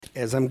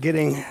As I'm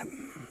getting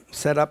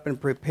set up and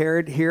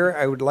prepared here,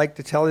 I would like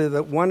to tell you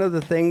that one of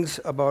the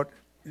things about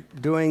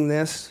doing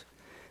this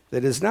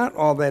that is not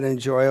all that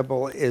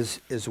enjoyable is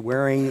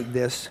wearing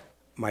this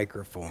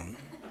microphone.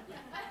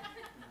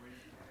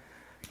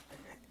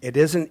 It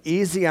isn't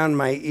easy on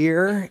my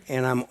ear,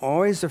 and I'm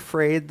always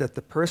afraid that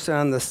the person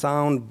on the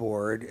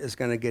soundboard is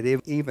going to get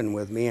even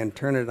with me and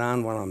turn it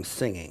on while I'm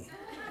singing.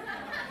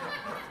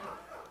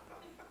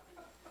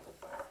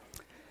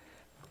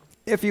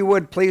 If you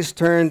would, please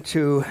turn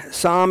to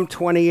Psalm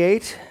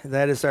 28.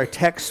 That is our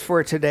text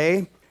for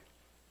today.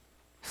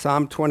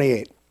 Psalm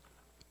 28.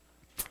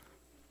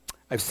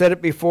 I've said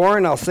it before,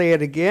 and I'll say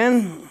it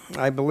again.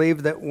 I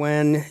believe that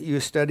when you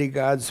study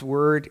God's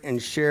Word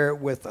and share it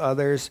with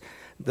others,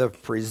 the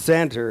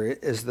presenter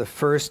is the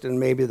first and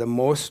maybe the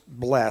most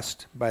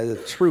blessed by the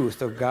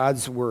truth of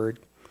God's Word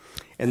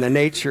and the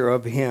nature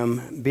of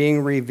Him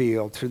being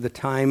revealed through the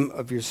time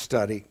of your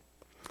study.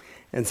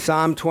 And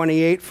Psalm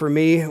 28 for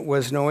me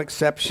was no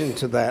exception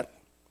to that.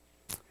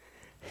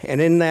 And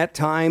in that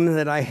time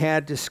that I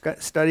had to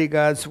study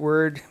God's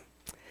Word,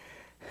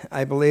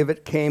 I believe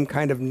it came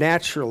kind of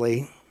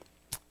naturally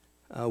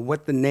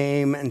what the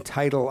name and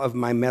title of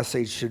my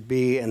message should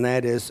be, and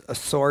that is A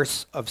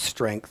Source of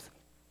Strength.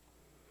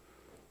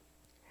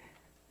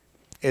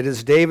 It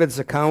is David's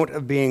account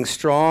of being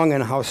strong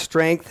and how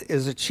strength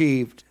is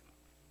achieved.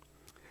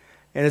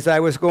 And as I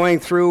was going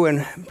through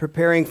and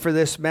preparing for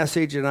this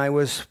message, and I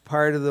was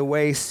part of the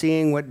way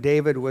seeing what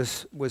David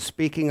was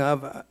speaking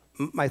of,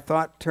 my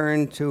thought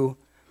turned to,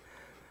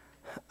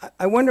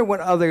 I wonder what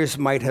others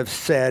might have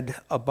said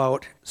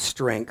about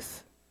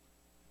strength.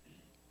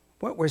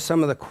 What were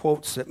some of the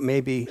quotes that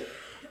maybe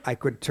I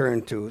could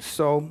turn to?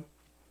 So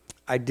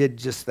I did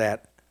just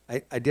that.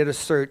 I did a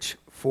search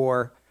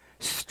for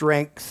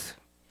strength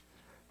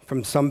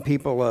from some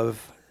people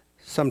of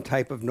some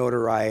type of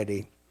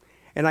notoriety.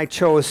 And I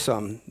chose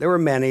some. There were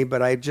many,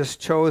 but I just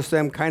chose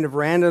them kind of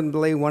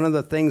randomly. One of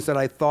the things that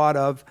I thought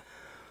of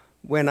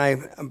when I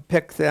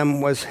picked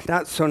them was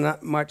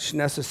not much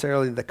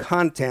necessarily the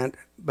content,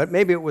 but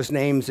maybe it was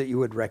names that you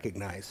would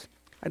recognize.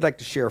 I'd like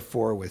to share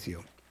 4 with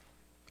you.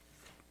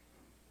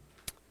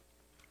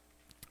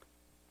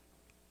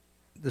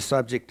 The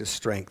subject is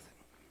strength.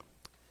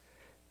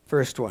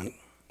 First one,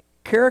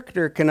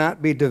 character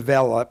cannot be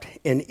developed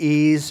in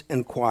ease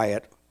and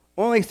quiet.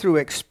 Only through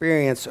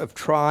experience of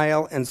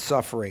trial and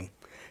suffering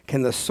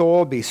can the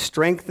soul be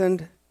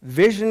strengthened,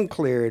 vision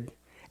cleared,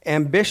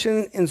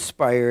 ambition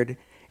inspired,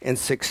 and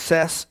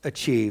success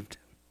achieved.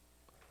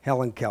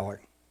 Helen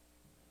Keller.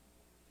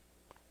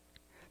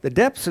 The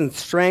depths and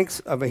strengths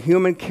of a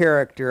human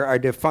character are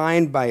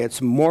defined by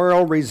its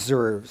moral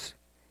reserves.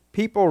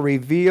 People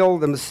reveal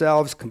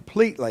themselves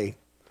completely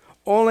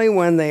only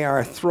when they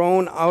are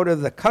thrown out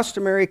of the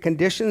customary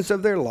conditions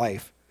of their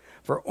life,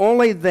 for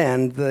only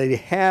then do they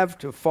have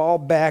to fall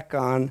back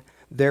on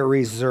their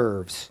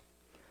reserves.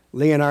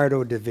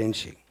 Leonardo da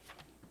Vinci.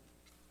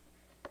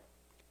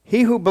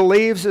 He who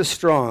believes is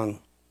strong.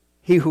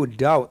 He who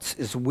doubts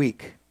is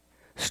weak.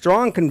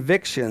 Strong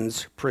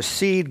convictions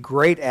precede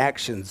great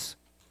actions.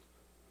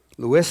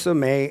 Louisa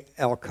May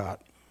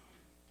Alcott.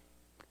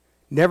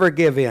 Never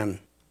give in.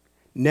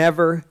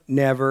 Never,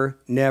 never,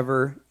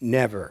 never,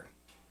 never.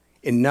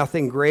 In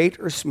nothing great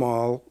or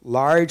small,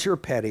 large or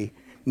petty,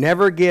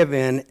 never give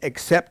in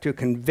except to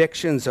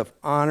convictions of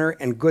honor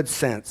and good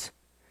sense.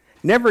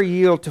 Never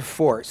yield to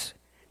force.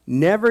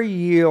 Never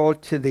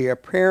yield to the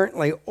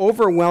apparently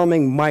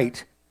overwhelming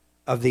might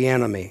of the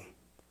enemy.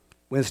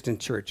 Winston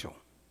Churchill.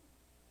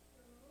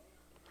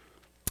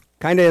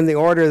 Kind of in the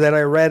order that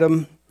I read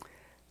them,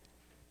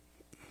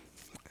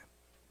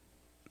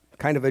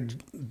 kind of a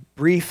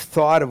brief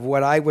thought of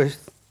what I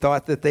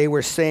thought that they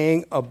were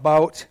saying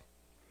about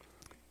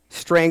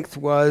strength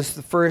was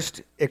the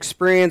first,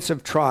 experience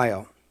of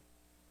trial.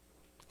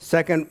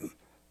 Second,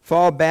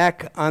 fall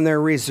back on their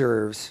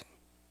reserves.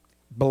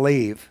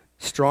 Believe,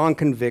 strong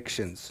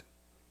convictions.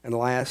 And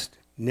last,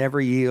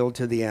 never yield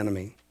to the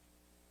enemy.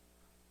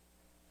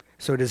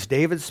 So does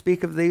David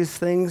speak of these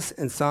things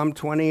in Psalm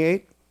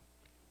 28?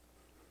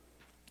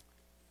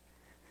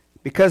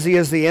 Because he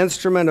is the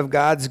instrument of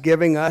God's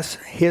giving us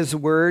his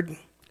word,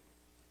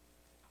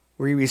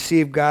 we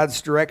receive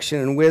God's direction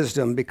and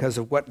wisdom because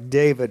of what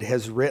David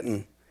has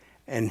written.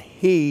 And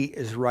he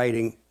is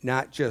writing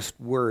not just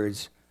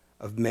words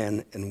of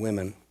men and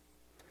women.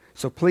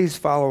 So please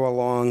follow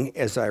along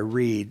as I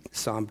read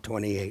Psalm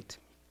 28.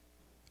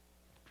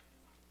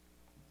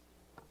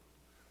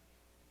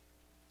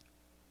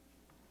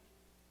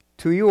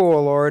 To you,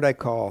 O Lord, I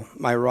call,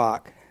 my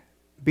rock.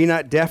 Be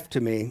not deaf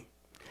to me,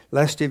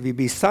 lest if you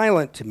be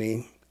silent to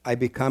me, I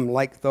become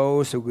like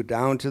those who go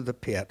down to the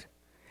pit.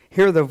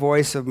 Hear the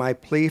voice of my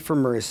plea for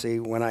mercy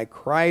when I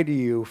cry to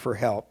you for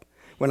help,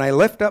 when I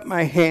lift up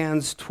my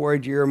hands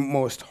toward your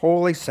most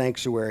holy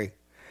sanctuary.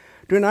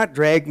 Do not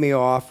drag me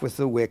off with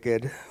the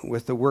wicked,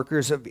 with the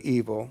workers of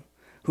evil,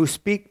 who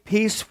speak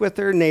peace with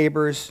their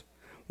neighbors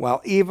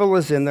while evil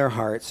is in their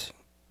hearts.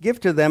 Give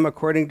to them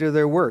according to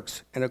their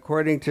works and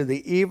according to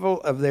the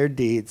evil of their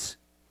deeds.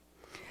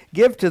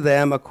 Give to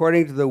them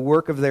according to the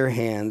work of their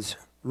hands.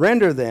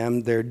 Render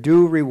them their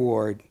due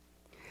reward,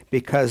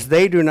 because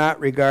they do not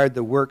regard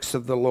the works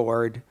of the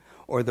Lord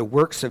or the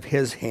works of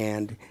his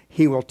hand.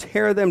 He will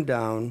tear them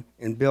down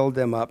and build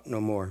them up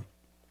no more.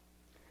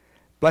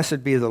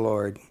 Blessed be the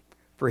Lord,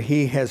 for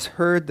he has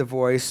heard the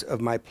voice of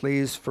my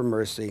pleas for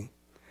mercy.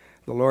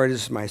 The Lord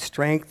is my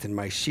strength and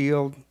my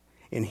shield.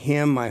 In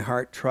him my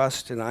heart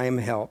trusts, and I am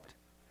helped.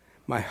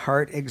 My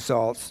heart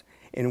exalts,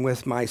 and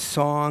with my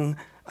song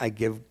I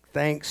give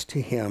thanks to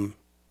him.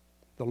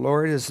 The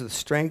Lord is the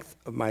strength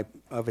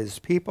of his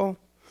people.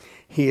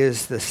 He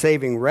is the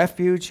saving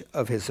refuge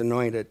of his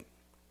anointed.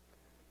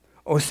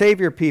 O save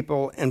your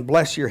people and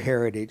bless your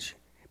heritage.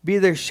 Be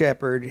their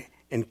shepherd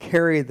and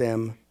carry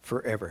them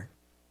forever.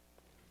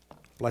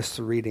 Bless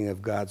the reading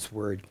of God's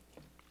word.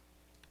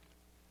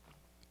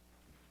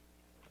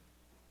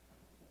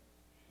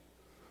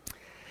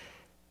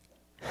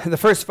 The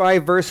first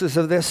 5 verses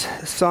of this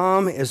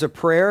psalm is a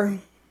prayer,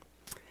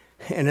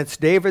 and it's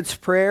David's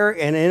prayer,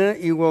 and in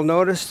it you will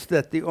notice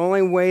that the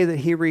only way that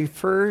he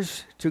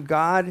refers to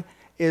God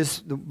is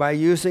by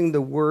using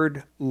the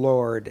word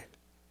Lord,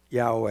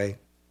 Yahweh.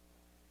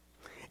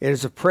 It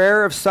is a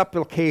prayer of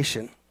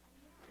supplication.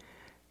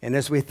 And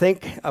as we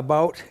think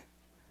about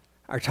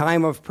our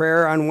time of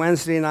prayer on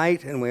Wednesday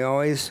night, and we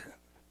always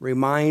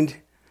remind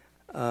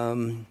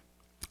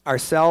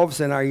ourselves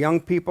and our young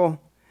people,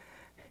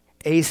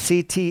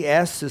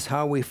 ACTS is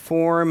how we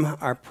form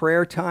our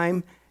prayer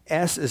time.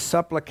 S is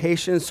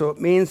supplication, so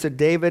it means that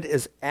David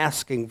is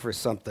asking for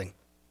something.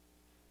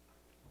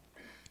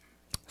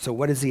 So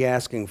what is he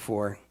asking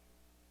for?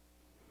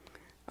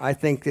 I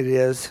think it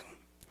is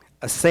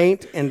a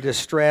saint in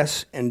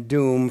distress and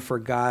doom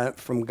from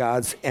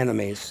God's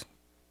enemies.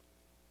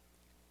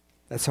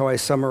 That's how I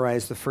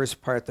summarize the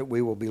first part that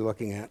we will be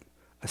looking at.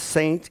 A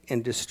saint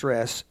in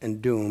distress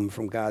and doom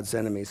from God's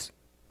enemies.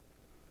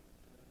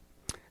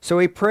 So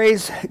he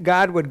prays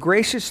God would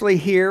graciously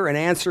hear and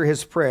answer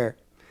his prayer.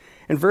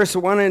 In verse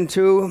 1 and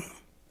 2,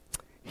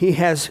 he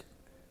has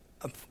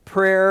a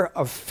prayer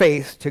of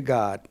faith to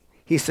God.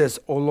 He says,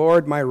 O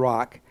Lord, my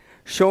rock,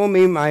 show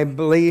me my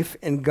belief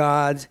in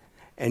God,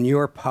 and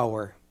your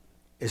power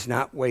is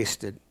not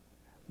wasted,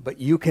 but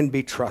you can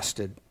be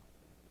trusted.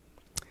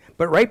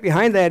 But right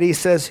behind that, he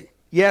says,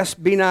 yes,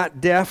 be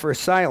not deaf or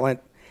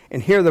silent,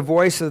 and hear the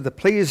voice of the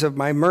pleas of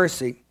my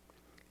mercy.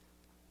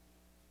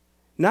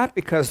 Not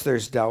because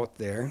there's doubt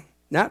there,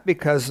 not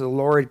because the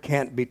Lord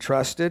can't be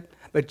trusted,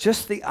 but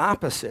just the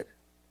opposite,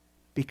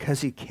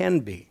 because he can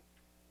be.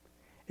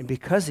 And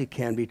because he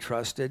can be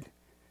trusted,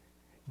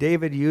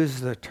 David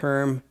used the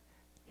term,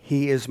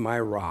 he is my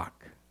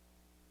rock.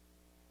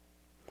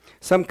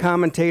 Some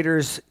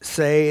commentators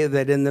say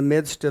that in the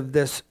midst of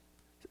this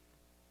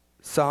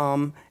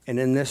psalm and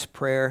in this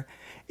prayer,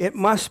 it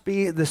must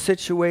be the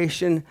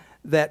situation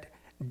that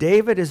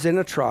David is in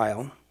a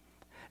trial,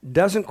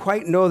 doesn't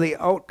quite know the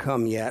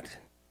outcome yet,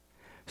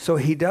 so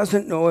he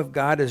doesn't know if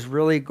God is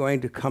really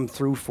going to come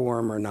through for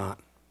him or not.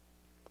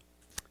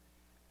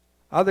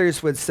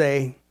 Others would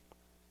say,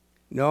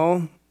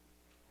 no,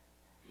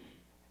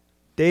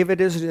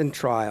 David isn't in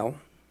trial.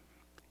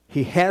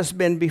 He has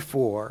been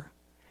before,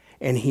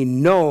 and he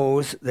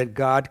knows that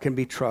God can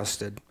be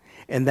trusted.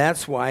 And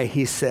that's why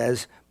he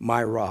says,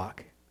 my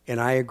rock. And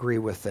I agree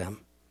with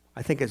them.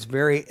 I think it's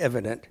very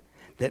evident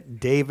that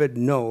David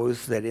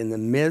knows that in the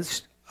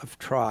midst of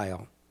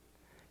trial,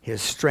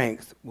 his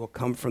strength will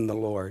come from the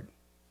Lord.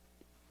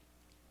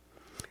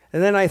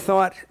 And then I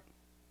thought,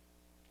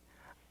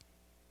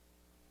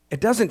 it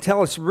doesn't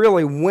tell us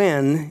really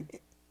when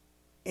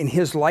in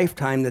his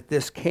lifetime that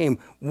this came.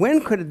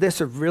 When could this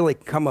have really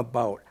come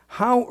about?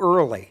 How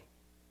early?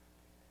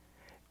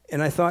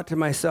 And I thought to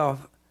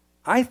myself,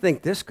 I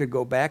think this could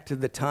go back to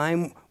the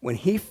time when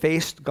he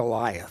faced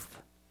Goliath.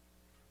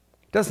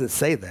 It doesn't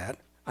say that.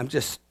 I'm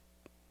just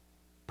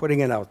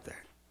putting it out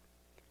there.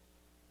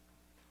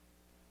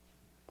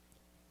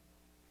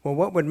 Well,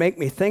 what would make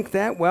me think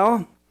that?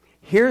 Well,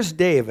 here's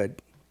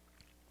David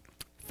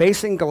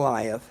facing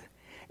Goliath,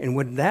 and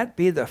would that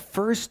be the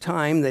first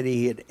time that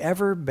he had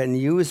ever been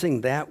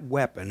using that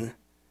weapon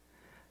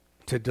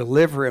to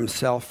deliver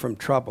himself from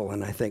trouble?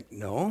 And I think,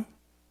 no.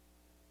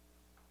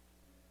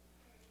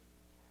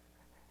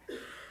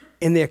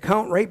 In the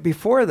account right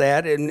before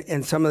that,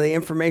 and some of the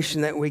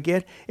information that we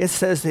get, it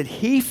says that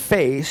he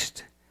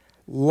faced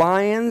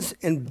lions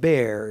and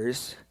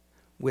bears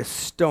with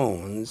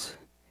stones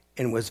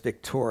and was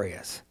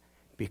victorious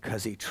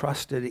because he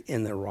trusted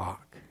in the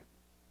rock.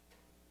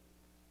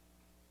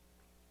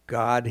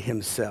 God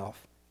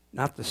himself,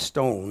 not the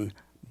stone,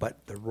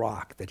 but the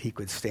rock that he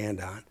could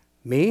stand on.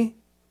 Me?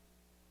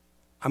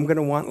 I'm going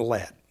to want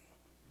lead.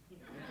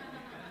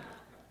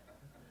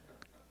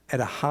 At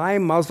a high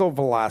muzzle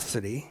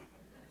velocity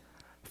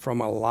from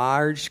a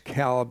large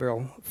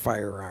caliber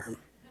firearm.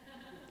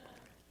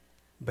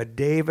 But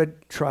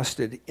David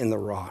trusted in the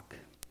rock.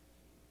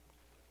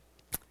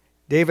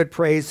 David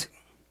prays,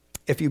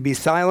 if you be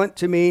silent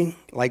to me,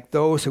 like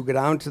those who go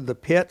down to the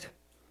pit.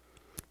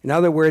 In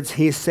other words,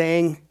 he's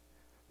saying,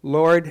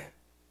 Lord,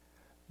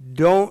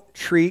 don't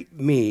treat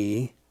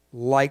me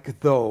like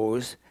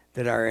those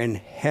that are in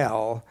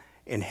hell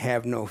and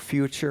have no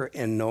future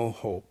and no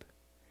hope.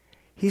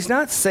 He's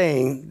not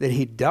saying that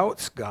he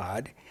doubts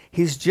God.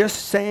 He's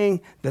just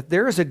saying that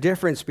there is a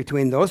difference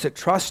between those that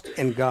trust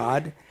in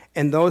God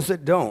and those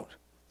that don't.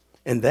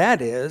 And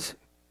that is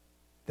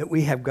that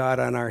we have God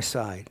on our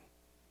side,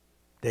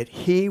 that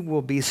he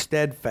will be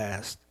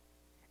steadfast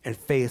and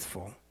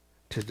faithful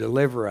to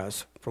deliver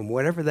us from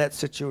whatever that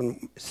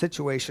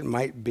situation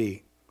might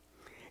be.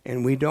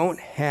 And we don't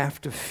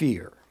have to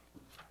fear.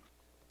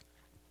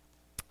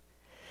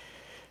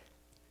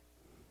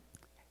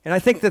 And I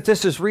think that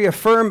this is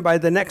reaffirmed by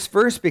the next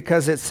verse,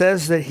 because it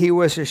says that he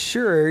was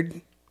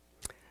assured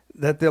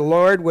that the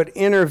Lord would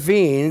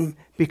intervene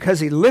because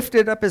he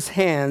lifted up his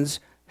hands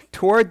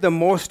toward the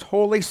most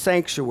holy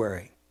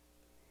sanctuary.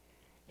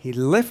 He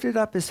lifted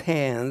up his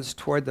hands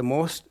toward the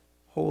most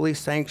holy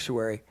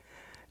sanctuary.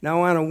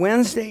 Now, on a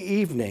Wednesday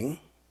evening,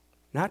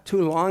 not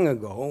too long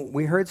ago,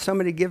 we heard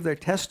somebody give their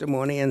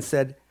testimony and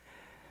said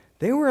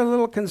they were a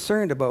little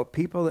concerned about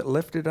people that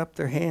lifted up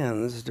their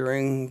hands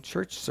during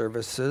church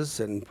services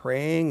and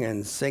praying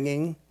and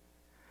singing.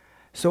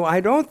 So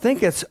I don't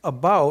think it's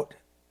about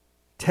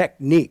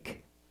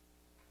technique.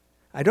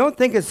 I don't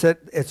think it's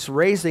that it's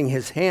raising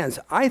his hands.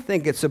 I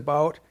think it's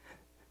about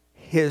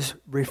his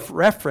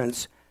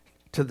reference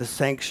to the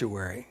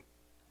sanctuary.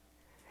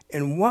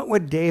 And what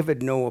would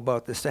David know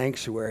about the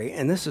sanctuary?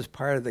 And this is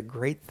part of the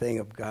great thing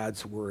of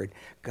God's word.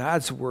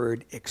 God's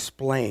word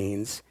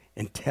explains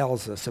and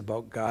tells us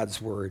about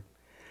God's word.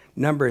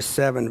 Numbers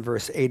 7,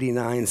 verse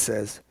 89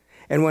 says,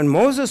 "And when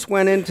Moses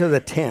went into the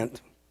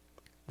tent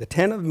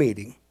of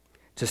meeting,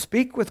 to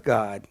speak with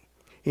God,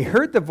 he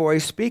heard the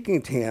voice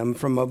speaking to him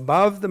from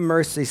above the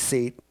mercy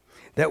seat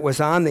that was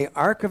on the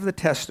ark of the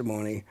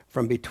testimony,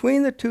 from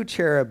between the two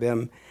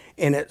cherubim,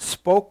 and it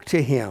spoke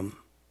to him."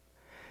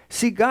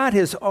 See, God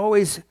has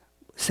always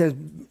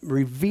said,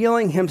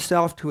 revealing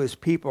himself to his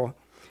people,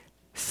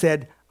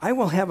 said, I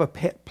will have a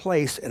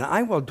place and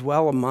I will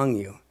dwell among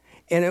you,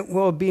 and it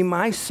will be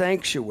my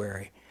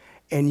sanctuary,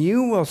 and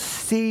you will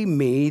see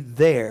me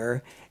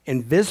there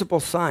in visible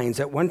signs.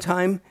 At one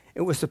time,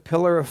 it was a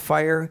pillar of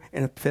fire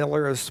and a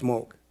pillar of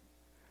smoke.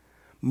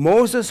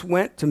 Moses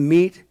went to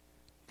meet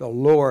the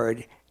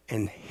Lord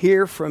and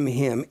hear from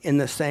him in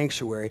the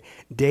sanctuary.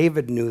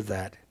 David knew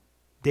that.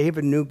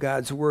 David knew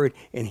God's word,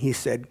 and he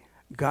said,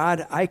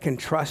 God, I can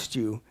trust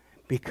you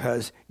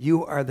because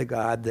you are the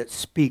God that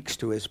speaks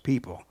to his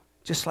people,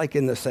 just like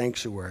in the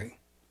sanctuary.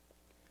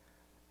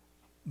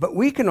 But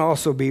we can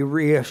also be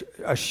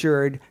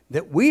reassured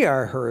that we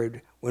are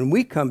heard when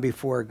we come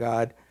before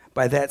God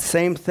by that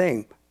same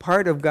thing,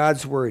 part of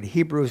God's word,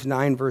 Hebrews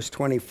 9, verse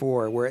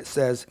 24, where it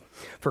says,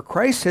 "For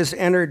Christ has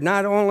entered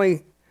not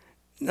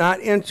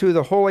into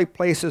the holy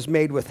places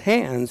made with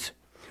hands,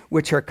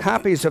 which are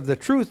copies of the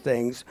true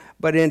things,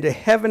 but into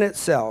heaven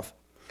itself,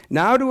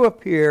 now to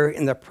appear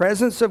in the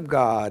presence of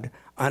God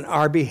on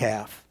our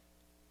behalf."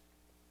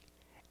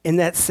 In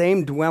that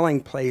same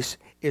dwelling place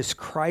is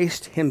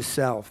Christ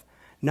himself,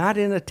 not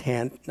in a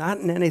tent, not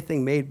in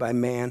anything made by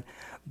man,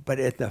 but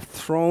at the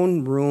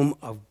throne room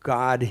of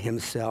God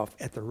himself,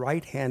 at the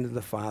right hand of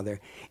the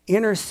Father,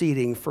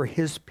 interceding for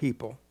his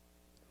people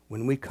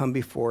when we come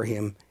before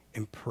him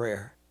in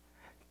prayer.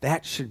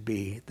 That should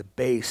be the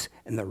base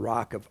and the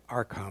rock of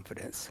our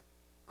confidence.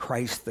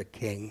 Christ the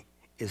King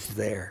is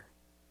there.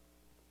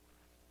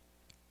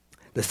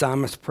 The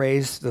psalmist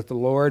prays that the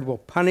Lord will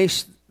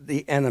punish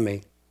the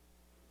enemy.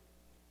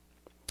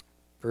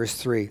 Verse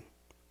 3.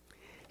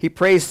 He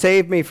prays,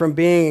 "Save me from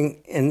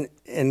being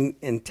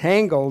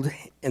entangled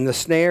in the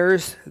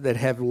snares that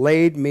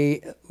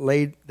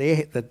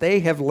they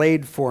have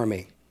laid for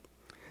me.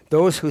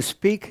 Those who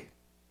speak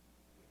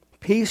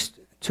peace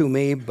to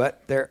me,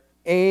 but their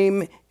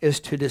aim is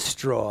to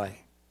destroy."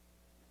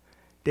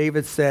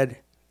 David said,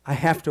 I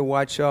have to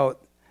watch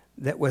out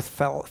that with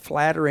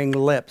flattering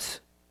lips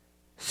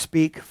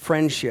speak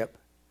friendship,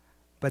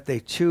 but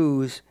they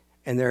choose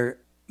and their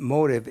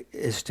motive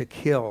is to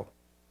kill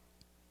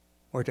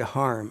or to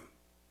harm.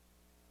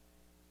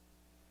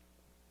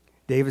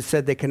 David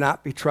said they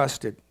cannot be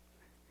trusted.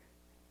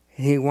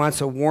 He wants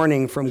a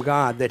warning from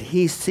God that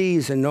he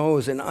sees and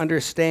knows and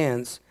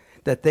understands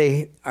that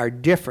they are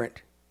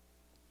different.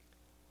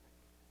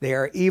 They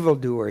are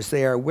evildoers.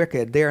 They are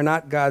wicked. They are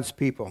not God's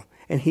people.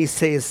 And he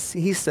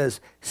says,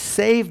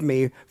 save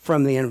me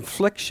from the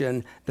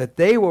infliction that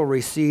they will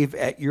receive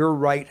at your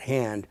right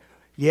hand.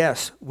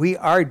 Yes, we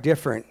are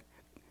different.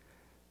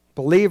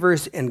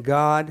 Believers in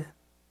God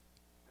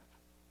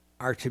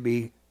are to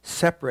be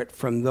separate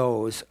from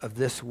those of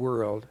this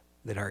world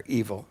that are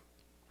evil.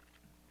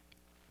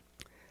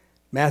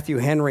 Matthew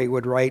Henry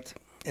would write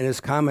in his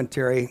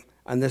commentary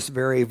on this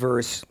very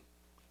verse,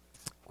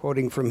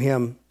 quoting from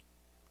him,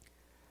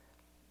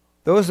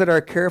 "Those that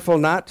are careful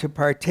not to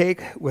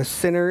partake with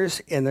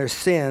sinners in their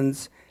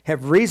sins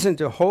have reason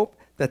to hope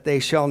that they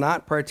shall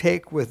not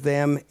partake with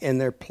them in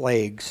their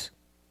plagues."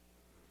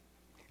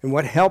 And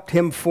what helped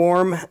him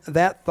form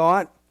that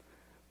thought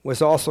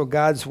was also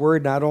God's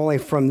word, not only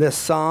from this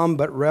psalm,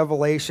 but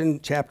Revelation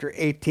chapter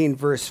 18,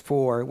 verse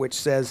 4, which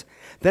says,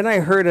 "Then I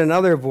heard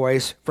another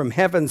voice from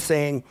heaven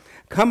saying,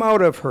 'Come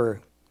out of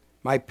her,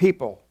 my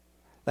people,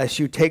 lest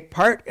you take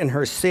part in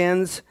her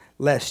sins,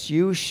 lest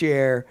you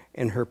share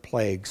in her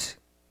plagues.'"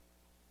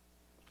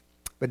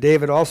 But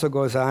David also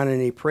goes on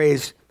and he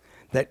prays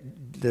that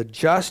the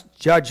just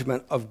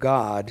judgment of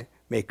God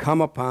may come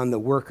upon the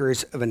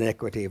workers of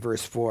iniquity.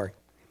 Verse 4.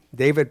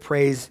 David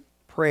prays,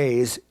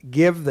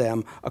 "Give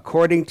them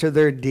according to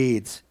their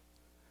deeds."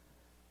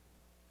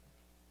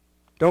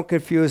 Don't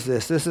confuse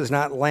this. This is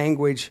not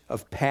language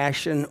of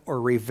passion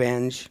or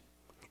revenge.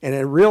 And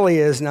it really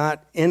is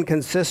not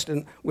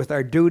inconsistent with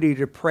our duty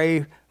to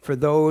pray for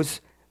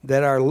those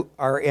that are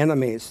our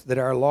enemies, that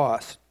are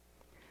lost.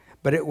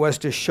 But it was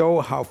to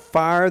show how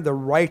far the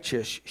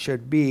righteous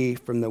should be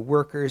from the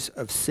workers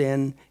of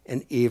sin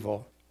and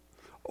evil.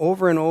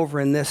 Over and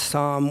over in this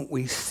psalm,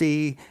 we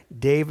see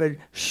David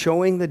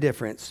showing the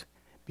difference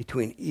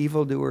between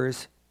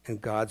evildoers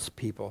and God's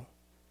people.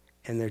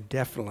 And there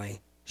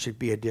definitely should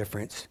be a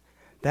difference.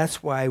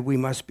 That's why we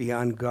must be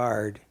on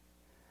guard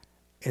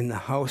in the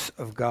house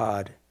of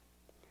God,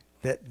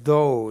 that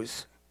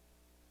those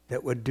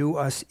that would do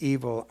us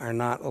evil are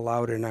not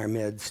allowed in our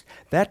midst.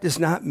 That does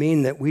not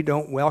mean that we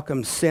don't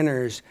welcome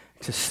sinners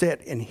to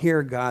sit and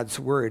hear God's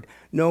word.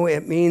 No,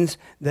 it means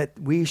that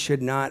we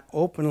should not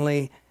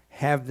openly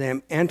have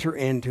them enter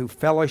into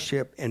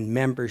fellowship and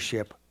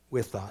membership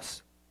with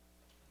us.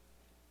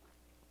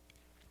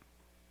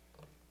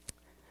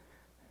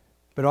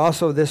 But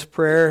also this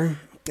prayer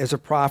is a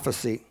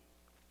prophecy.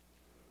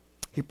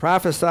 He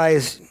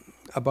prophesies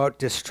about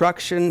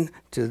destruction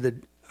to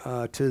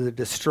the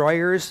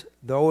destroyers,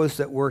 those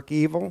that work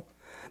evil.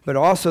 But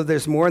also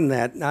there's more than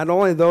that. Not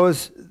only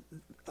those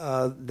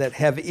that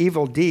have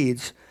evil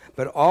deeds,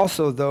 but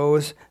also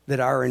those that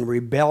are in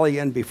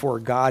rebellion before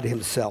God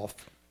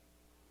himself.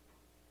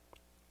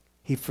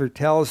 He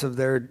foretells of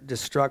their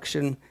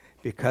destruction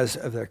because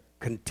of their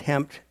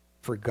contempt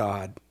for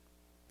God.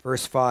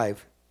 Verse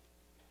 5.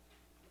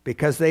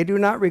 Because they do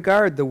not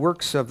regard the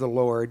works of the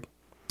Lord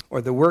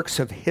or the works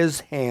of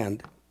his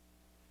hand.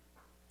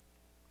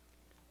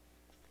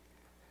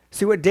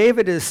 See, what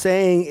David is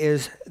saying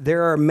is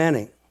there are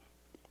many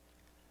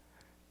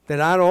that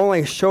not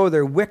only show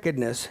their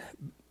wickedness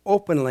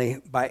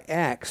openly by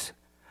acts,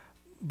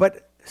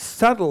 but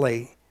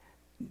subtly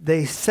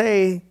they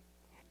say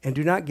and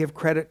do not give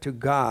credit to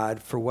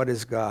God for what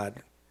is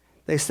God.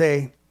 They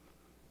say,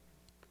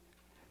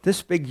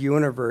 this big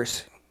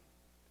universe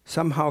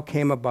somehow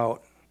came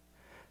about.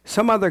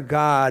 Some other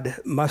God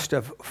must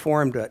have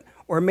formed it.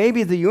 Or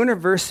maybe the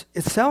universe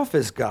itself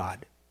is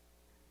God,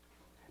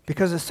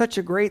 because it's such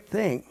a great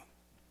thing.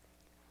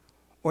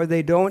 Or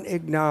they don't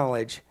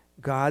acknowledge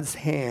God's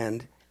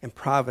hand and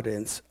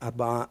providence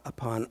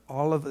upon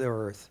all of the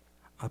earth,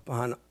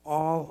 upon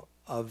all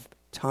of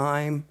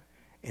time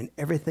and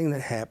everything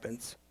that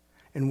happens.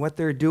 And what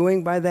they're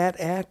doing by that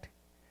act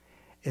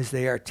is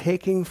they are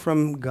taking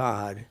from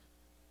God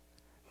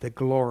the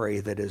glory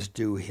that is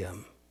due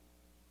him.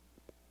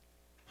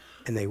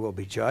 And they will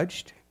be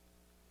judged,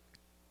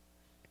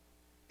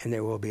 and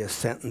there will be a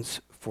sentence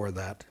for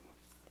that.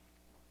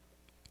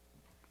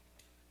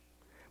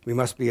 We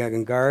must be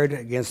on guard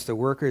against the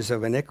workers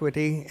of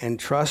iniquity and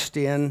trust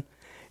in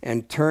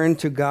and turn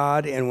to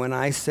God. And when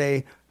I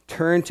say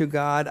turn to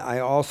God, I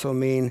also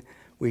mean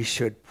we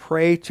should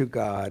pray to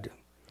God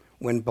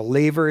when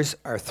believers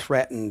are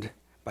threatened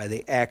by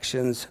the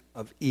actions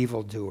of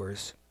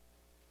evildoers.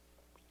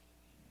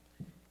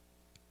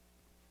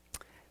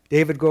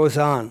 David goes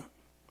on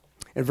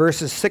in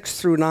verses 6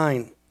 through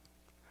 9.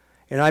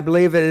 And I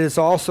believe it is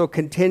also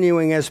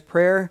continuing as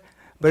prayer,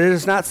 but it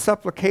is not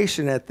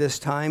supplication at this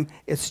time.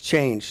 It's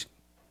changed.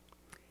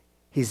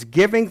 He's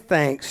giving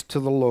thanks to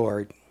the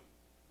Lord.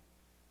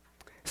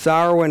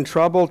 Sorrow and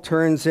trouble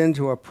turns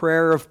into a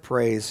prayer of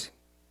praise.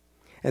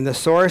 And the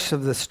source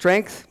of the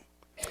strength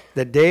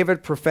that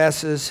David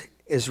professes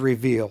is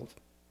revealed.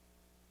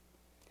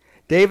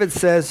 David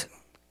says,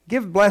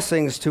 give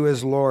blessings to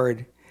his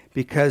Lord,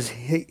 because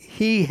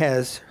he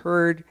has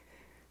heard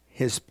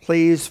his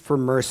pleas for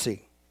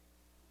mercy.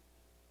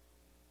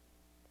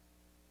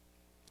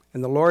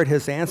 And the Lord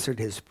has answered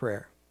his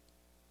prayer.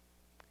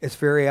 It's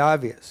very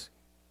obvious.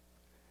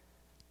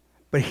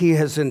 But he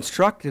has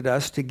instructed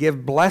us to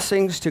give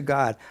blessings to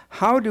God.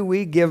 How do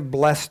we give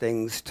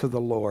blessings to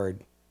the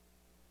Lord?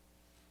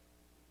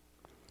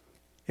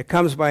 It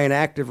comes by an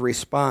active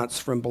response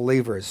from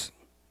believers.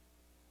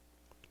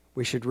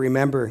 We should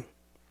remember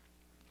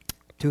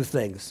two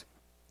things.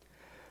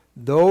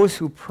 Those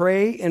who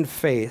pray in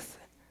faith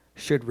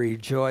should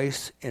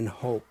rejoice in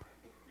hope.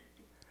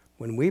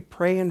 When we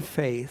pray in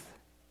faith,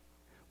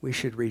 we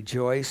should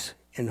rejoice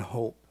in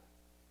hope.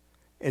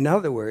 In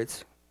other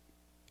words,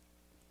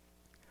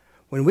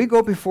 when we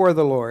go before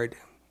the Lord,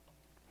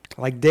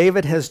 like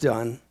David has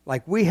done,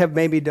 like we have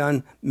maybe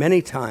done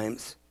many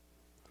times,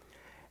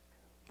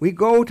 we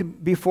go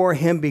before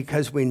him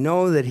because we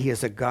know that he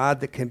is a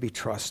God that can be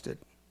trusted.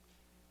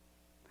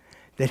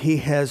 that he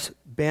has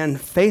been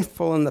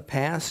faithful in the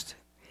past.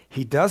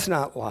 He does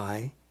not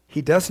lie.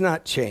 He does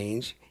not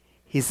change.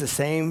 He's the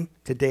same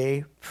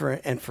today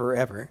and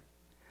forever.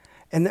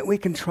 And that we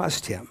can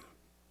trust him.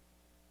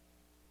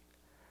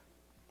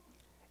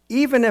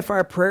 Even if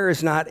our prayer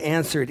is not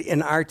answered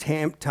in our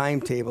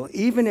timetable,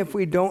 even if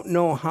we don't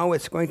know how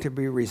it's going to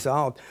be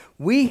resolved,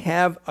 we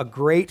have a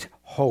great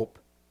hope.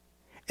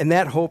 And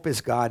that hope is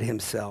God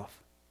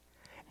himself.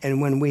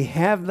 And when we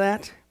have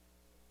that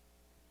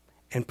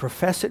and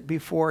profess it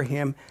before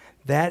him,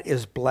 that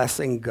is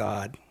blessing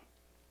God.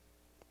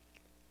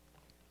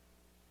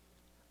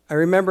 I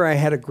remember I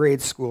had a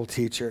grade school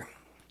teacher.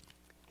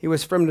 He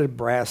was from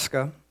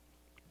Nebraska.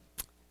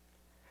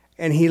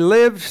 And he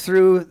lived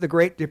through the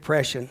Great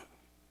Depression.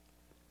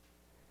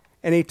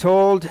 And he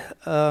told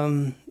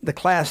the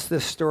class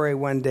this story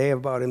one day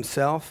about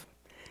himself.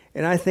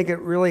 And I think it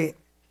really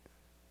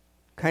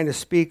kind of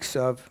speaks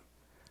of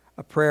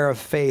a prayer of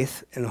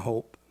faith and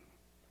hope.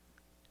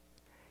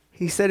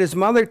 He said his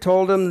mother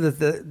told him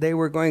that they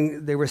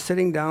were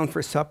sitting down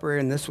for supper,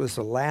 and this was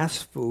the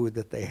last food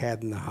that they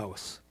had in the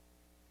house.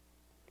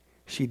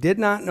 She did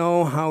not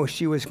know how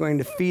she was going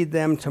to feed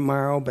them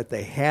tomorrow, but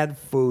they had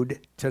food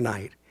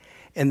tonight.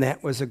 And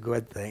that was a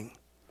good thing.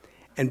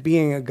 And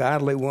being a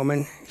godly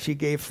woman, she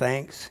gave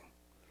thanks.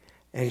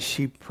 And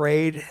she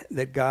prayed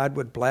that God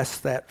would bless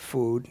that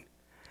food.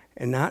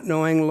 And not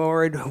knowing,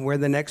 Lord, where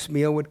the next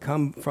meal would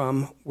come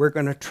from, we're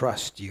going to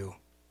trust you.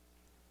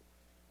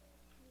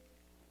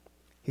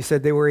 He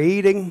said they were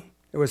eating.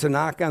 There was a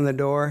knock on the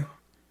door.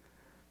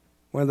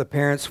 One of the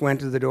parents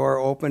went to the door,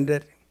 opened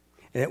it,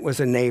 and it was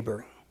a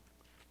neighbor.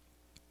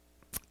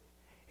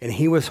 And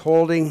he was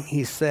holding,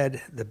 he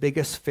said, the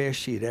biggest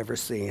fish he'd ever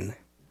seen.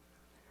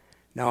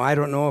 Now, I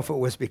don't know if it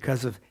was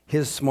because of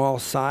his small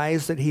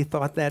size that he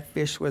thought that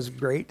fish was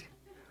great,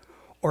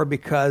 or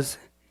because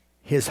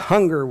his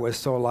hunger was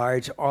so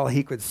large, all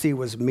he could see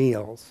was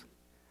meals.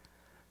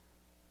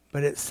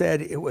 But it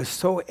said it was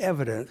so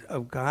evident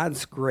of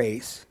God's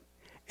grace,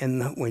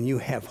 and that when you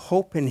have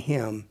hope in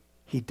him,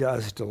 he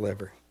does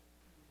deliver.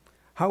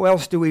 How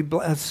else do we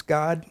bless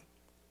God?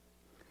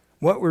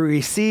 What we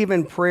receive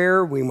in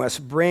prayer,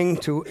 must bring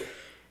to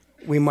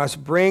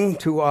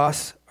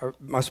us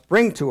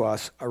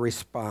a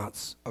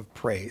response of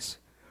praise.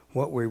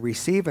 What we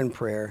receive in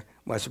prayer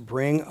must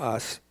bring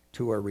us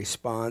to a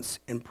response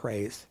in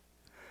praise.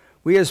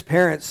 We as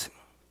parents,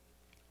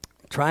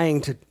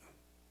 trying to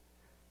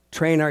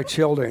train our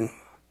children,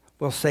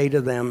 will say to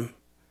them,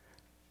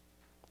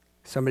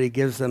 somebody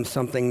gives them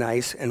something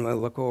nice, and we'll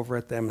look over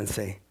at them and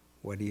say,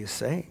 "What do you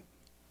say?"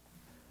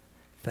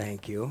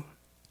 "Thank you."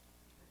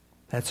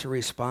 That's a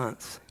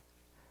response.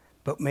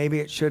 But maybe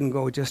it shouldn't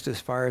go just as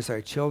far as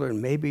our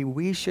children. Maybe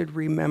we should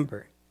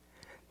remember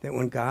that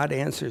when God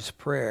answers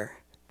prayer,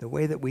 the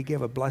way that we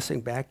give a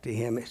blessing back to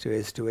him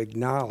is to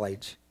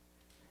acknowledge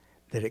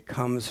that it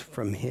comes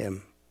from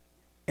him.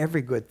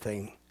 Every good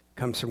thing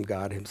comes from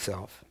God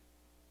himself.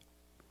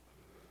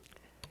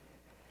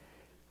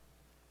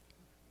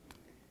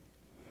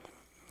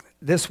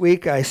 This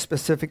week, I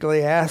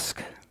specifically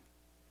asked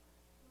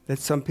that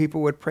some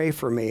people would pray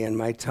for me in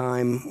my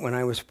time when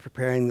I was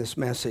preparing this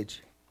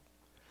message.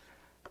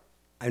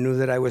 I knew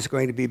that I was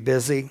going to be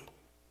busy,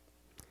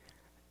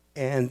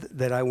 and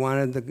that I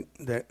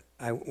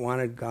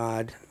wanted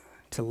God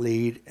to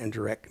lead and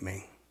direct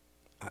me.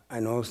 I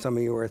know some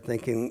of you are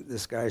thinking,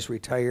 this guy's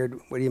retired.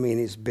 What do you mean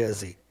he's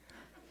busy?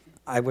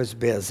 I was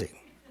busy.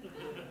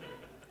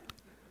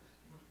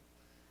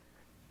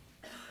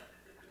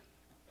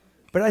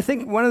 But I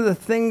think one of the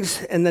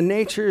things and the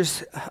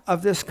natures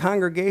of this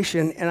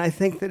congregation, and I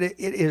think that it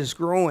is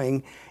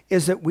growing,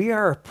 is that we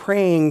are a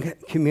praying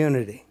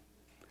community.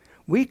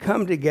 We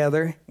come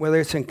together, whether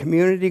it's in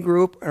community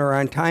group or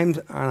on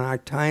our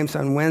times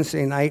on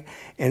Wednesday night,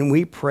 and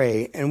we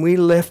pray, and we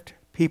lift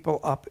people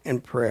up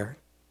in prayer.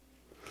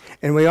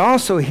 And we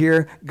also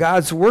hear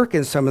God's work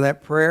in some of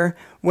that prayer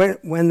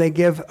when they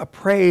give a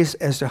praise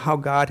as to how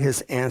God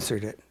has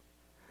answered it.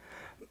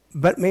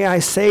 But may I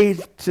say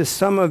to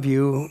some of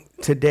you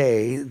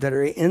today that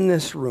are in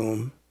this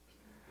room,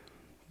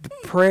 the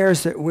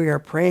prayers that we are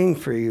praying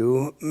for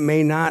you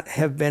may not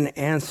have been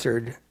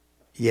answered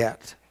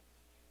yet.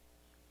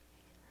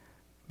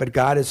 But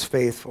God is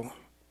faithful,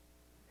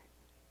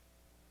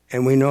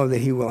 and we know that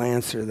he will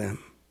answer them.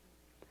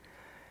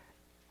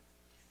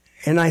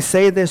 And I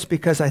say this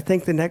because I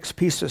think the next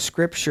piece of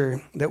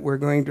scripture that we're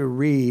going to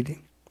read,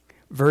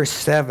 verse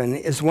 7,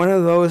 is one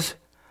of those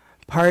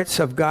parts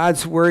of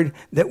God's word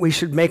that we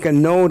should make a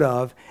note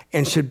of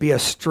and should be a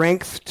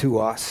strength to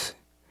us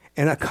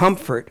and a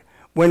comfort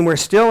when we're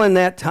still in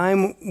that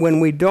time when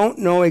we don't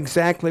know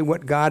exactly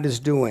what God is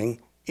doing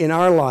in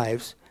our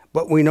lives,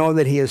 but we know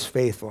that he is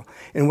faithful.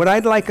 And what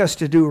I'd like us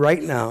to do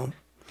right now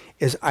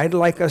is I'd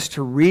like us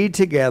to read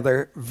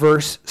together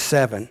verse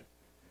 7,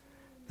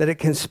 that it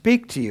can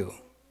speak to you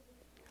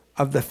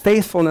of the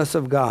faithfulness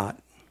of God.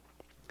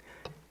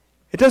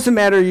 It doesn't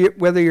matter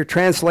whether your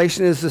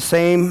translation is the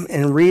same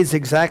and reads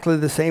exactly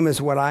the same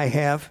as what I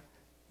have.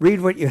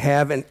 Read what you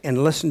have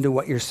and listen to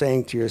what you're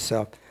saying to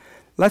yourself.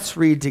 Let's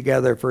read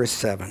together verse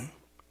 7.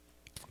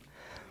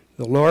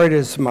 The Lord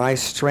is my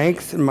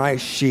strength and my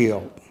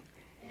shield.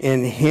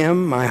 In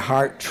him my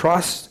heart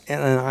trusts,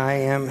 and I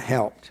am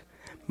helped.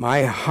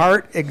 My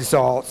heart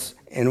exalts,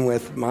 and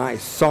with my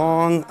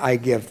song I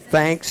give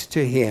thanks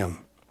to him.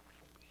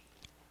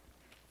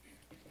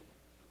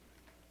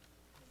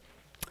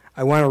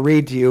 I want to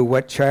read to you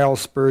what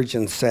Charles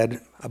Spurgeon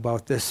said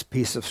about this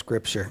piece of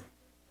scripture.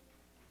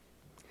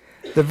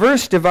 The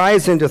verse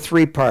divides into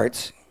 3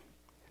 parts.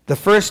 The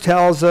first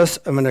tells us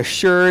of an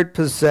assured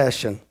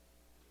possession.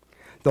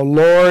 The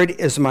Lord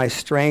is my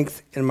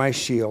strength and my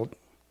shield.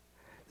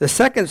 The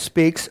second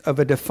speaks of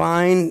a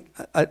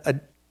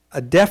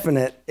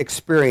definite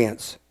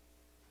experience.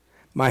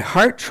 My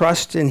heart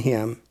trusts in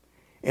him,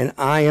 and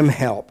I am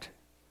helped.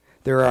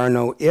 There are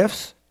no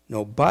ifs,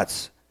 no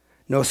buts,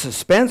 no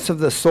suspense of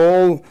the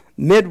soul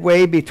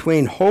midway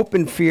between hope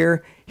and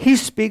fear. He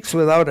speaks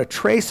without a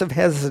trace of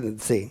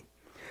hesitancy,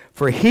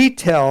 for he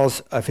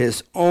tells of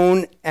his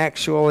own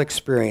actual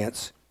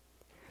experience.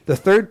 The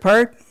third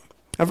part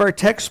of our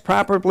text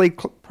properly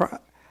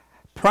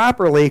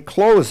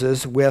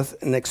closes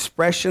with an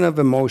expression of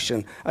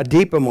emotion, a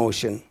deep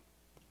emotion.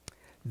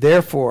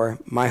 Therefore,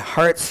 my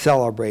heart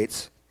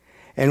celebrates,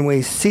 and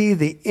we see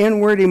the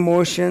inward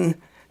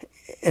emotion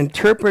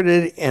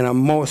interpreted in a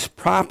most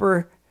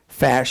proper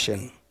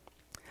fashion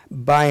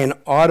by an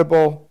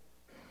audible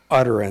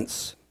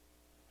utterance.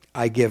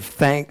 I give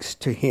thanks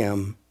to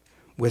him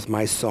with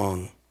my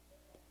song.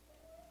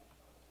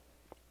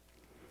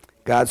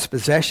 God's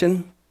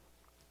possession,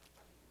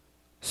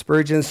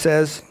 Spurgeon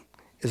says,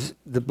 is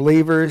the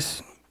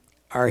believers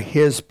are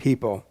his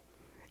people.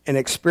 In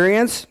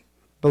experience,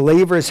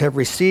 believers have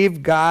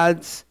received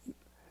God's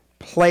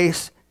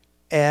place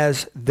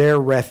as their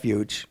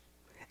refuge.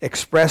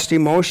 Expressed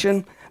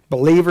emotion,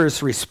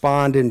 believers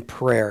respond in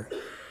prayer.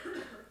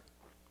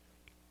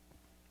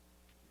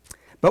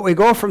 But we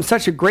go from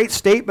such a great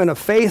statement of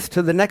faith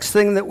to the next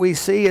thing that we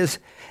see is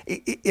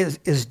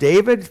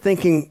David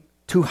thinking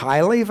too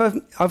highly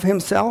of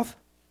himself?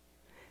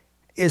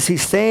 Is he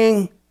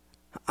saying,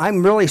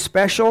 I'm really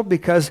special?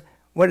 Because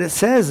what it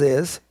says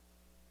is,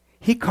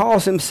 he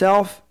calls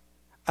himself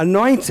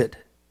anointed.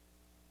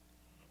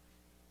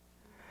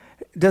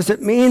 Does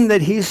it mean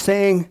that he's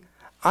saying,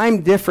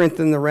 I'm different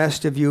than the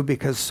rest of you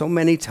because so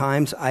many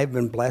times I've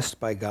been blessed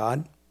by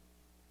God?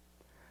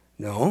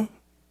 No.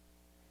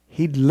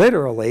 He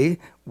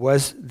literally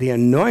was the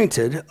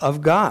anointed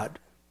of God.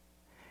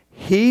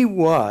 He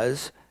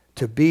was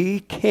to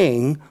be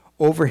king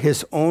over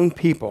his own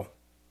people.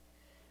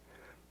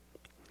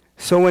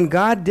 So when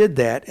God did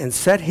that and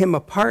set him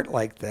apart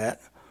like that,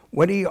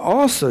 what he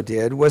also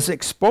did was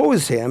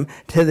expose him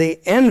to the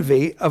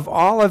envy of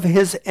all of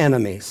his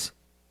enemies.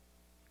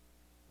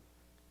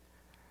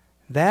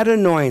 That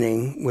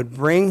anointing would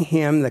bring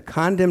him the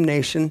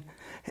condemnation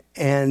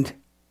and,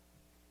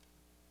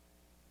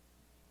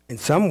 in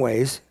some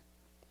ways,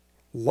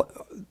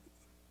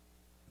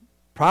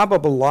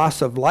 probable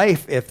loss of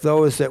life if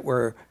those that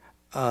were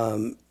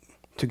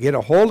to get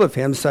a hold of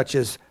him, such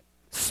as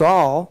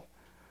Saul,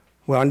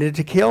 wanted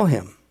to kill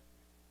him.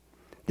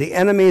 The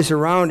enemies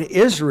around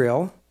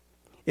Israel,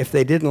 if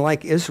they didn't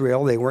like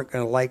Israel, they weren't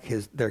going to like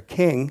their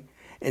king.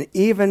 And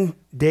even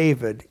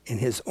David in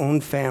his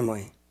own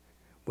family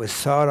was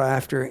sought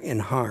after in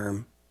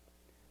harm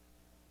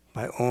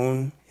by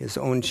his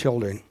own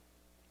children.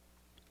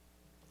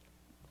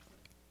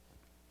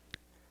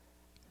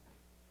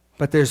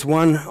 But there's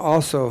one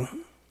also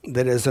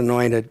that is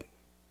anointed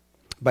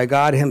by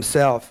God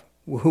himself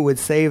who would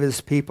save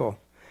his people,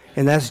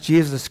 and that's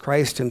Jesus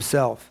Christ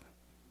himself.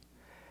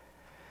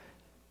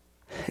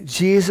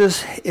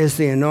 Jesus is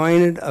the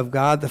anointed of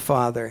God the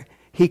Father.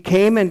 He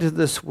came into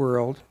this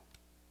world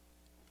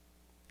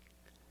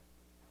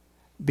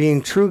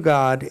being true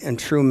God and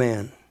true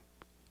man.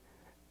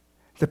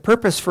 The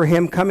purpose for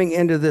him coming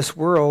into this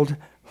world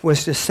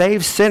was to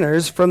save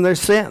sinners from their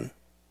sin.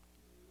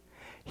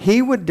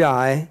 He would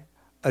die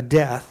a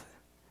death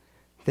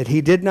that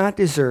he did not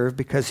deserve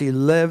because he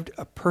lived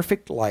a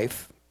perfect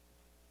life.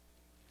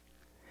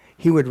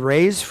 He would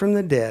raise from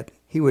the dead.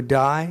 He would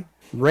die,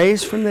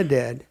 raise from the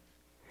dead,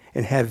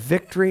 and have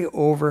victory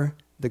over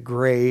the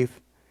grave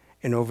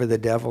and over the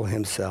devil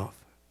himself.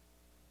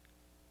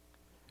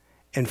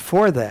 And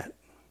for that,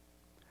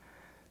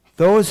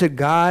 those that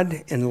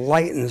God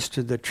enlightens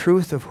to the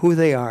truth of who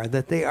they are,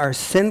 that they are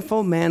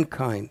sinful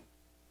mankind,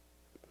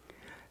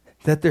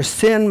 that their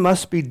sin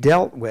must be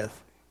dealt with.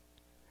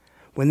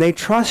 When they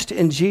trust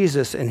in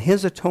Jesus and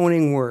his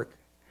atoning work,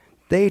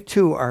 they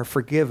too are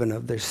forgiven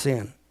of their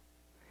sin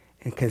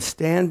and can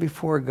stand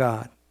before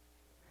God.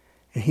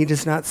 And he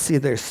does not see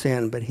their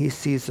sin, but he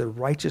sees the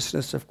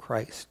righteousness of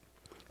Christ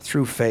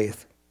through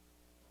faith.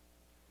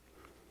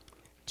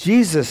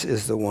 Jesus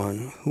is the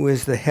one who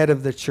is the head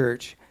of the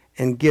church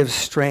and gives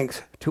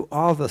strength to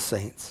all the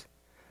saints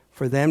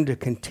for them to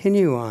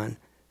continue on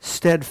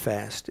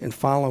steadfast in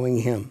following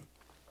him.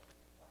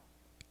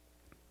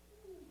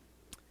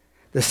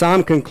 The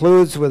psalm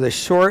concludes with a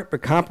short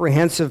but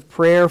comprehensive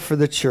prayer for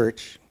the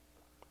church.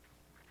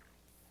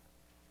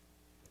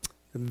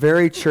 the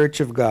very church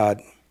of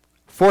God.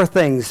 4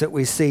 things that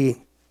we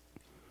see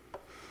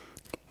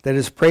that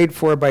is prayed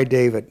for by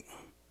David.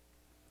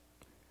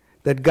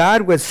 That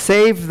God would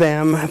save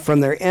them from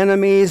their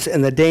enemies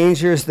and the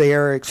dangers they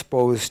are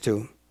exposed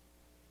to.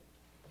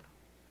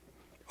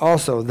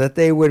 Also, that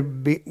they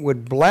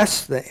would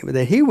bless them,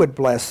 that he would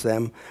bless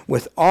them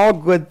with all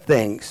good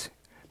things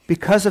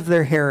because of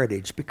their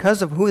heritage,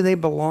 because of who they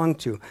belong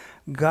to.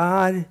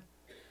 God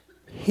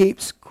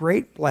heaps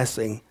great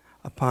blessing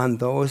upon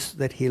those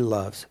that he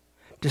loves.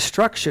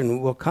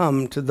 Destruction will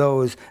come to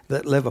those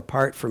that live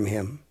apart from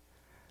him,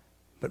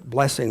 but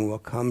blessing will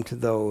come to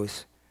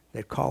those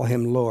that call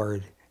him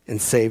Lord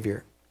and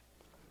Savior.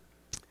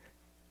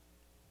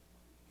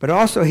 But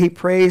also he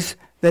prays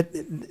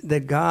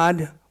that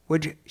God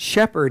would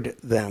shepherd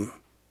them,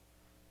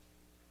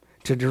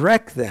 to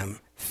direct them,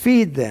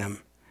 feed them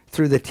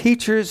through the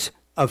teachers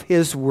of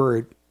his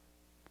word.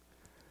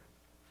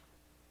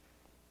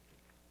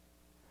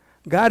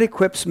 God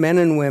equips men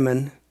and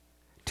women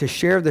to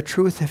share the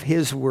truth of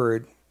his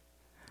word,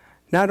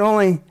 not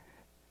only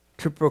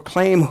to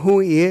proclaim who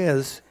he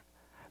is,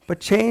 but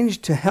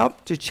to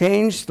help to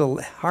change the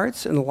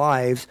hearts and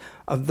lives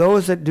of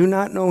those that do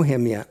not know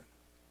him yet.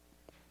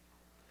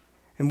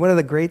 And one of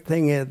the great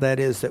things that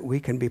is that we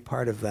can be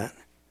part of that.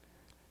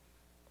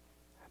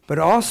 But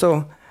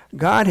also,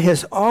 God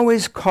has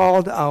always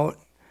called out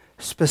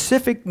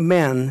specific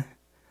men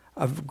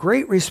of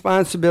great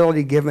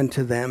responsibility given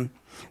to them,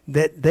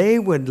 that they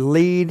would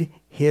lead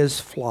his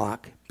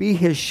flock, be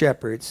his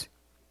shepherds.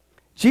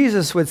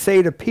 Jesus would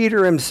say to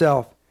Peter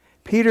himself,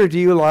 "Peter, do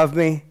you love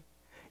me?"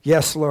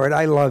 "Yes, Lord,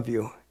 I love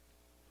you.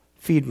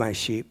 Feed my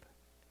sheep."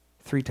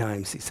 3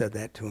 times he said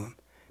that to him,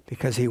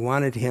 because he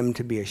wanted him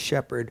to be a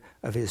shepherd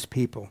of his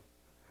people,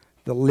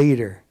 the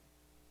leader,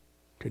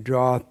 to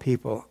draw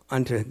people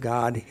unto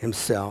God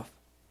himself.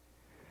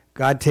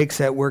 God takes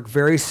that work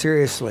very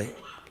seriously.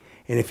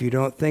 And if you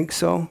don't think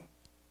so,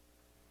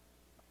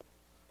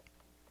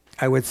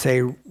 I would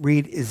say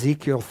read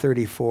Ezekiel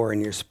 34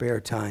 in your spare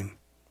time.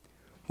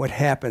 What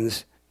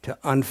happens to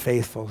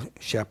unfaithful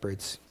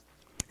shepherds?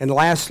 And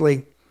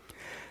lastly,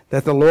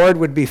 that the Lord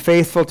would be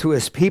faithful to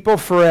his people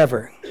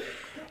forever.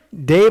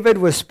 David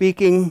was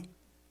speaking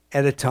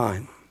at a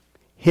time,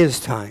 his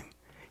time.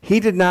 He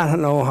did not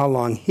know how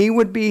long he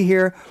would be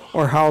here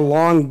or how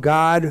long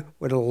God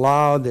would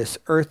allow this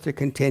earth to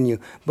continue.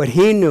 But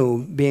he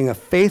knew, being a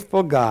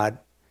faithful God,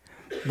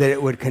 that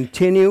it would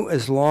continue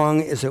as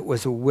long as it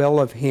was the will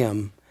of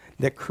him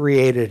that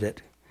created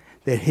it,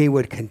 that he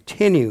would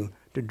continue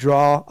to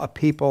draw a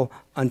people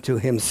unto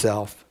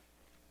himself.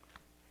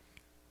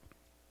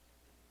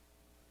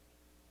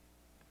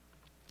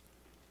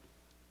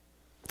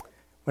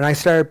 When I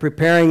started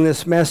preparing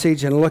this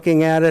message and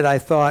looking at it, I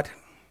thought,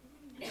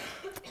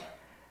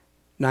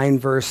 9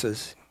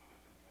 verses.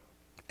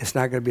 It's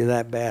not going to be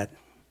that bad.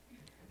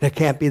 There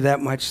can't be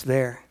that much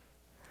there.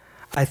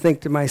 I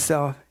think to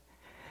myself,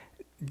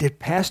 did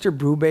Pastor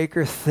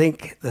Brubaker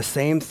think the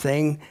same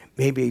thing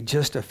maybe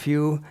just a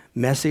few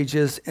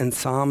messages in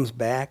Psalms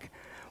back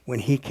when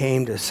he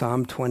came to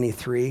Psalm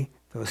 23,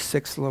 those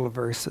 6 little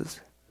verses?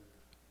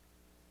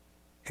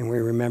 And we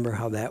remember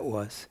how that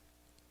was.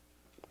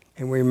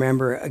 And we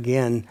remember,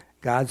 again,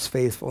 God's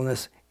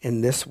faithfulness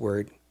in this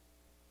word.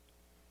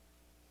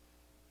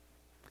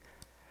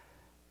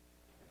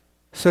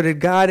 So did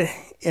God,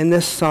 in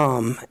this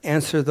psalm,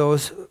 answer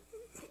those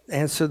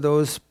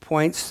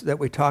points that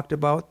we talked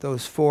about,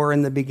 those 4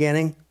 in the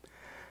beginning?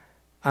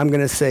 I'm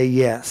going to say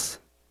yes.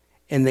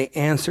 And the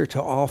answer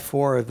to all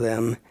 4 of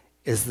them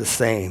is the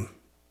same.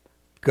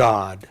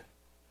 God,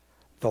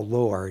 the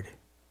Lord.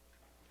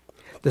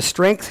 The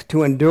strength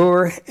to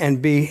endure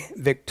and be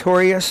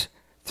victorious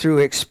through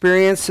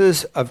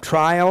experiences of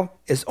trial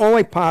is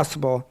only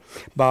possible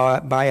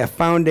by a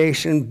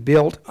foundation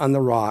built on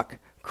the rock,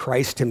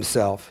 Christ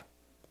himself.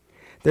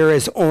 There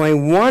is only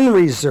one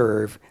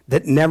reserve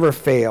that never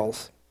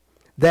fails.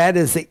 That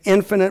is the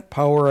infinite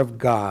power of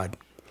God.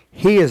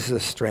 He is the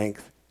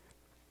strength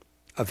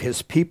of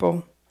his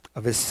people,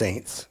 of his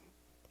saints.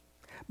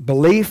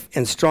 Belief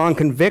and strong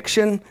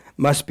conviction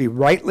must be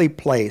rightly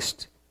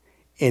placed.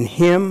 In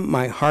him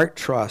my heart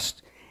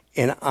trusts,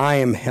 and I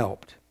am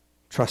helped.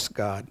 Trust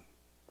God.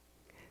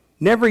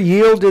 Never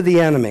yield to the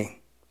enemy.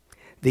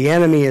 The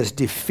enemy is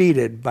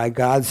defeated by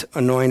God's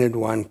anointed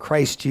one,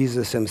 Christ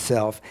Jesus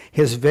himself,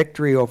 his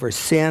victory over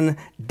sin,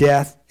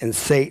 death, and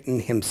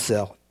Satan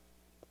himself.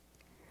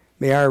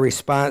 May our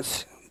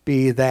response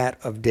be that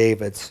of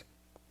David's.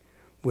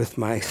 With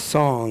my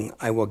song,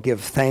 I will give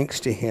thanks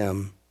to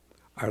him,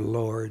 our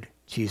Lord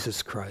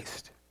Jesus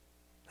Christ.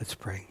 Let's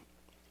pray.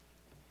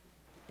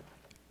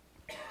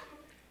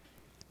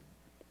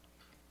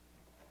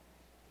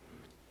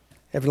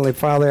 Heavenly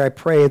Father, I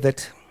pray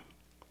that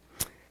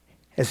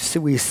as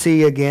we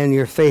see again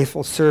your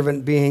faithful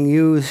servant being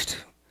used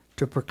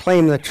to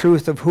proclaim the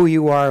truth of who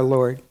you are,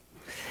 Lord,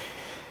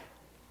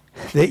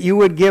 that you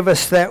would give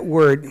us that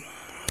word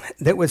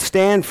that would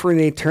stand for an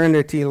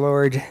eternity,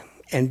 Lord,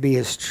 and be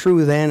as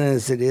true then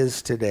as it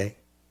is today,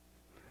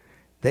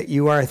 that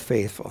you are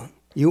faithful,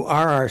 You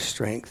are our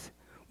strength.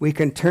 We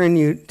can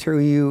turn to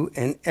you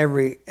in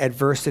every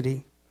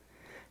adversity,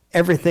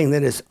 everything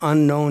that is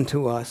unknown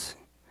to us,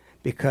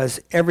 because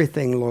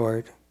everything,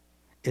 Lord,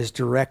 is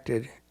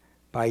directed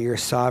by your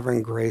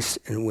sovereign grace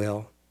and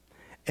will.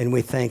 And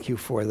we thank you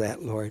for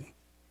that, Lord.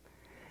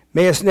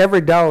 May us never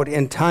doubt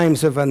in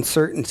times of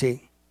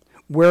uncertainty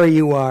where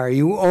you are.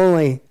 You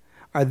only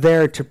are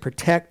there to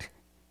protect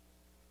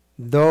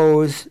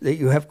those that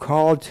you have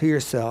called to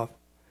yourself.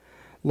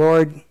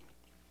 Lord,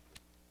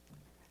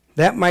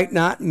 that might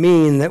not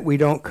mean that we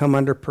don't come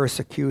under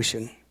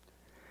persecution,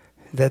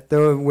 that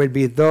there would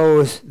be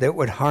those that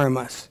would harm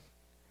us.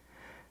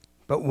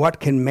 But what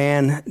can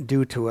man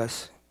do to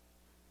us?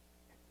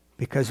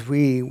 Because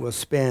we will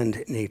spend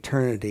an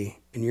eternity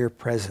in your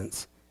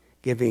presence,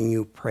 giving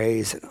you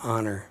praise and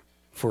honor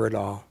for it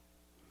all.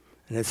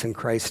 And it's in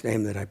Christ's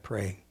name that I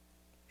pray.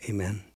 Amen.